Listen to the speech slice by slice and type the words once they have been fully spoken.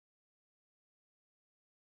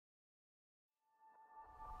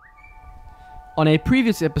On a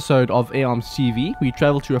previous episode of Airarms TV, we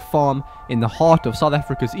travelled to a farm in the heart of South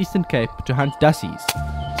Africa's Eastern Cape to hunt Dassies,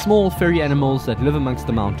 small furry animals that live amongst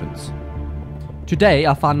the mountains. Today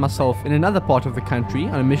I find myself in another part of the country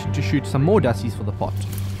on a mission to shoot some more Dassies for the pot.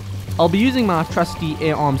 I'll be using my trusty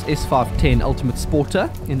Airarms S510 Ultimate Sporter,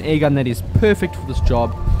 an airgun that is perfect for this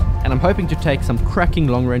job, and I'm hoping to take some cracking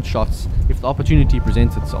long range shots if the opportunity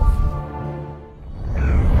presents itself.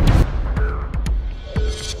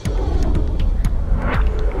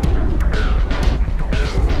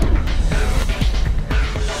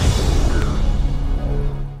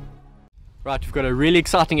 Right, we've got a really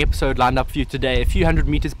exciting episode lined up for you today. A few hundred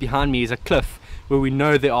meters behind me is a cliff where we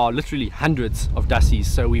know there are literally hundreds of Dassies,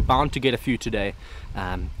 so we're bound to get a few today.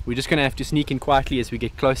 We're just going to have to sneak in quietly as we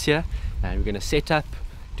get close here, and we're going to set up,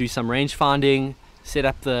 do some range finding, set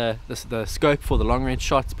up the scope for the long range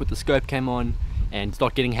shots, put the scope cam on, and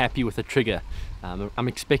start getting happy with the trigger. I'm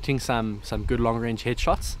expecting some good long range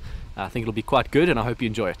headshots. I think it'll be quite good, and I hope you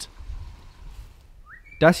enjoy it.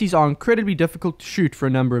 Dassies are incredibly difficult to shoot for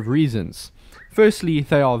a number of reasons. Firstly,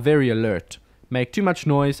 they are very alert, make too much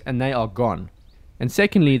noise and they are gone. And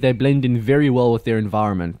secondly, they blend in very well with their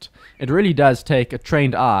environment. It really does take a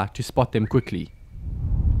trained eye to spot them quickly.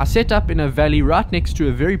 I set up in a valley right next to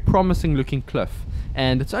a very promising looking cliff,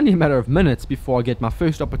 and it's only a matter of minutes before I get my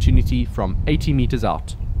first opportunity from 80 meters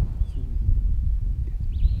out.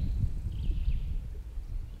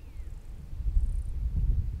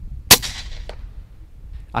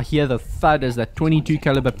 I hear the thud as that 22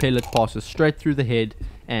 caliber pellet passes straight through the head,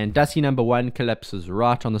 and Dassie number 1 collapses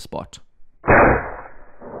right on the spot.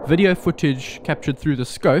 Video footage captured through the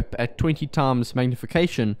scope at 20 times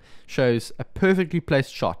magnification shows a perfectly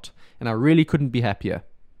placed shot, and I really couldn't be happier.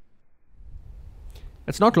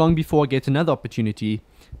 It's not long before I get another opportunity,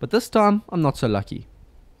 but this time I'm not so lucky.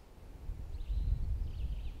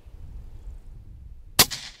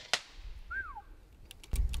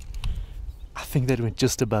 I think that went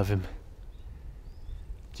just above him.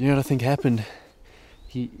 Do you know what I think happened?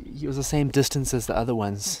 He was the same distance as the other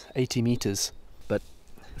ones, 80 meters, but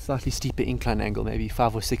a slightly steeper incline angle, maybe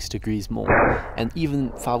 5 or 6 degrees more. And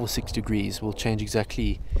even 5 or 6 degrees will change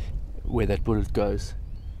exactly where that bullet goes.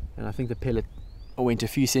 And I think the pellet went a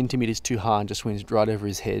few centimeters too high and just went right over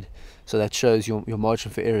his head. So that shows your margin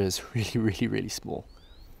for error is really small.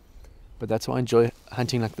 But that's why I enjoy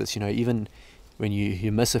hunting like this, you know, even when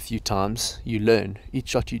you miss a few times, you learn.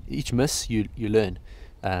 Each miss, you learn.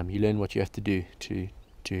 You learn what you have to do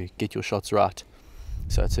to get your shots right.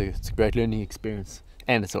 So it's a great learning experience,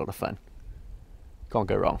 and it's a lot of fun. Can't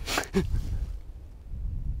go wrong.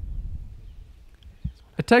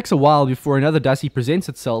 It takes a while before another Dassie presents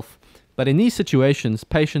itself, but in these situations,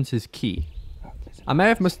 patience is key. I may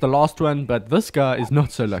have missed the last one, but this guy is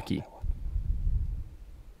not so lucky.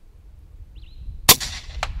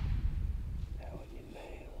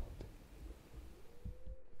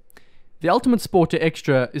 The Ultimate Sporter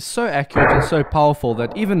Extra is so accurate and so powerful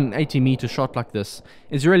that even an 80 meter shot like this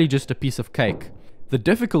is really just a piece of cake. The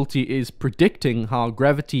difficulty is predicting how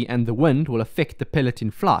gravity and the wind will affect the pellet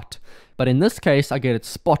in flight, but in this case I get it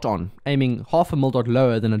spot on, aiming half a mil dot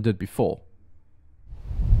lower than I did before.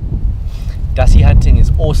 Dassie hunting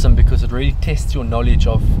is awesome because it really tests your knowledge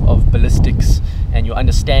of ballistics and your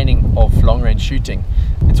understanding of long range shooting.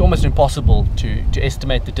 It's almost impossible to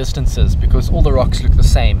estimate the distances because all the rocks look the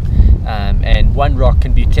same, and one rock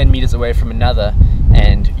can be 10 meters away from another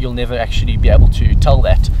and you'll never actually be able to tell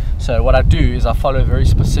that. So what I do is I follow a very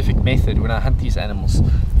specific method when I hunt these animals.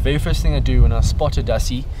 The very first thing I do when I spot a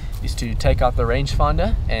Dassie is to take out the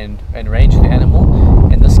rangefinder and range the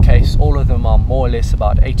animal. In this case, all of them are more or less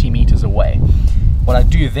about 80 meters away. What I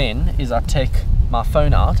do then is I take my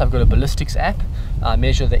phone out. I've got a ballistics app. I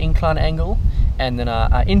measure the incline angle, and then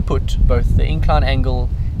I input both the incline angle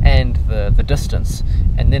and the distance,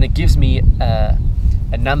 and then it gives me a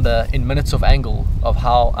number in minutes of angle of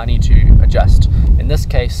how I need to adjust. In this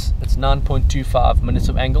case, it's 9.25 minutes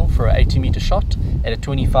of angle for an 80 meter shot at a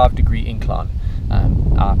 25 degree incline.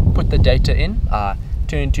 I put the data in, I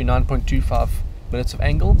turn to 9.25 minutes of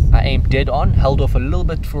angle, I aim dead on, held off a little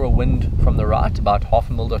bit for a wind from the right, about half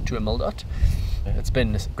a mil dot to a mil dot. It's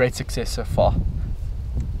been a great success so far.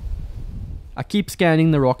 I keep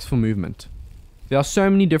scanning the rocks for movement. There are so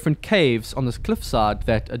many different caves on this cliffside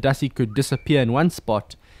that a Dassie could disappear in one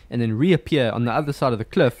spot and then reappear on the other side of the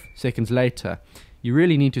cliff seconds later. You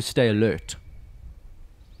really need to stay alert.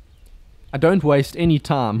 I don't waste any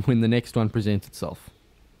time when the next one presents itself.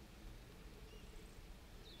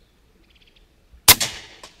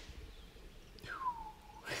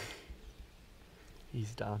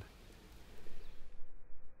 He's down.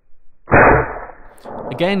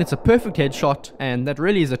 Again, it's a perfect headshot, and that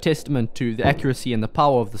really is a testament to the accuracy and the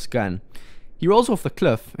power of this gun. He rolls off the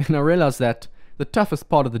cliff, and I realize that the toughest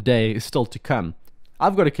part of the day is still to come.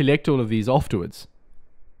 I've got to collect all of these afterwards.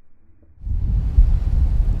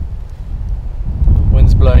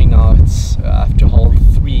 Wind's blowing now. I have to hold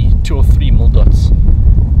 2 or 3 mil dots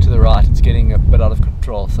to the right. It's getting a bit out of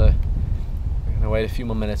control, so I'm going to wait a few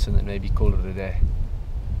more minutes and then maybe call it a day.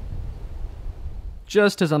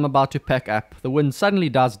 Just as I'm about to pack up, the wind suddenly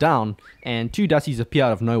dies down and 2 Dassies appear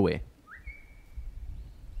out of nowhere.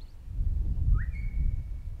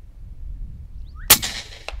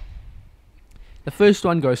 The first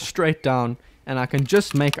one goes straight down, and I can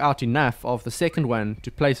just make out enough of the second one to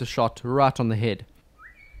place a shot right on the head.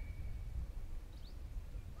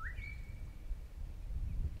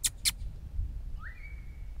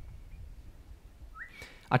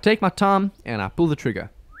 I take my time and I pull the trigger.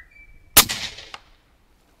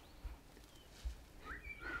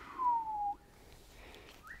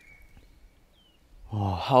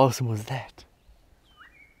 Oh, how awesome was that?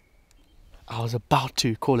 I was about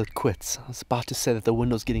to call it quits. I was about to say that the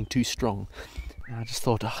wind was getting too strong. And I just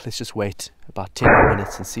thought, let's just wait about 10 more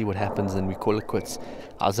minutes and see what happens and we call it quits.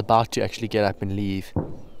 I was about to actually get up and leave.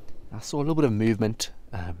 I saw a little bit of movement.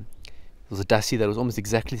 There was a Dassie that was almost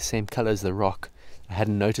exactly the same color as the rock. I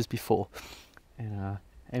hadn't noticed before. And I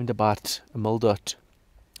aimed about a mil dot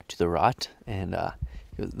to the right, and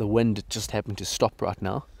the wind just happened to stop right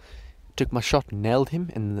now. Took my shot, nailed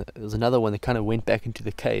him, and there was another one that kind of went back into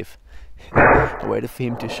the cave. I waited for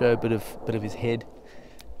him to show a bit of his head.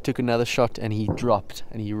 Took another shot and he dropped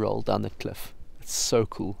and he rolled down the cliff. It's so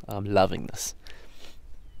cool. I'm loving this.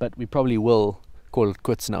 But we probably will call it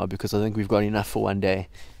quits now, because I think we've got enough for one day,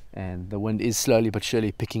 and the wind is slowly but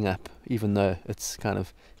surely picking up, even though it's kind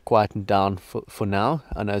of quietened down for now.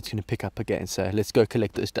 I know it's going to pick up again, so let's go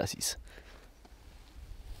collect those Dassies.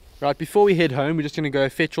 Right, before we head home, we're just going to go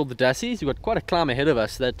fetch all the Dassies. We've got quite a climb ahead of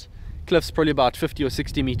us. That cliff's probably about 50 or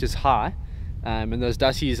 60 meters high, and those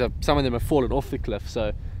Dassies, some of them have fallen off the cliff, so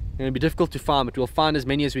it's going to be difficult to find, but we'll find as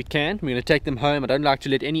many as we can. We're going to take them home. I don't like to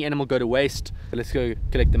let any animal go to waste, so let's go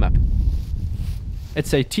collect them up.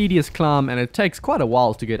 It's a tedious climb and it takes quite a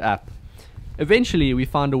while to get up. Eventually we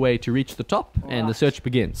find a way to reach the top, and the search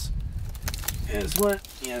begins. Here's one,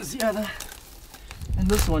 here's the other, and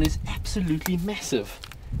this one is absolutely massive.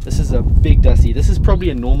 This is a big Dassie. This is probably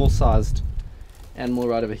a normal sized animal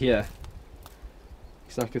right over here.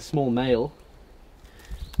 It's like a small male.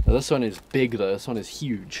 Now this one is big though. This one is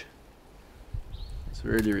huge. It's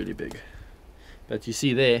really, really big. But you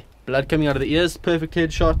see there, blood coming out of the ears, perfect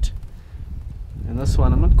headshot. And this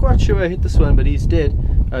one, I'm not quite sure where I hit this one, but he's dead.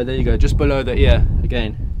 Oh, there you go, just below the ear.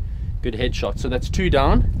 Again, good headshot. So that's 2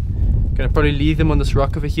 down. Gonna probably leave them on this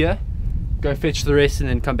rock over here, go fetch the rest, and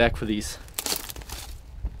then come back for these.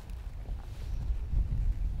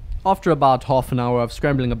 After about half an hour of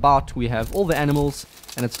scrambling about, we have all the animals,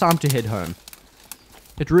 and it's time to head home.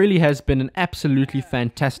 It really has been an absolutely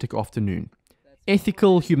fantastic afternoon.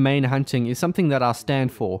 Ethical, humane hunting is something that I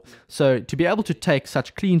stand for, so to be able to take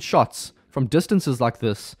such clean shots from distances like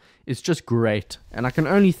this is just great, and I can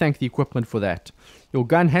only thank the equipment for that. Your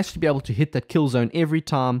gun has to be able to hit that kill zone every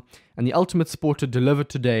time, and the Ultimate Sporter delivered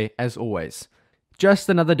today as always. Just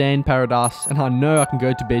another day in paradise, and I know I can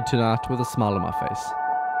go to bed tonight with a smile on my face.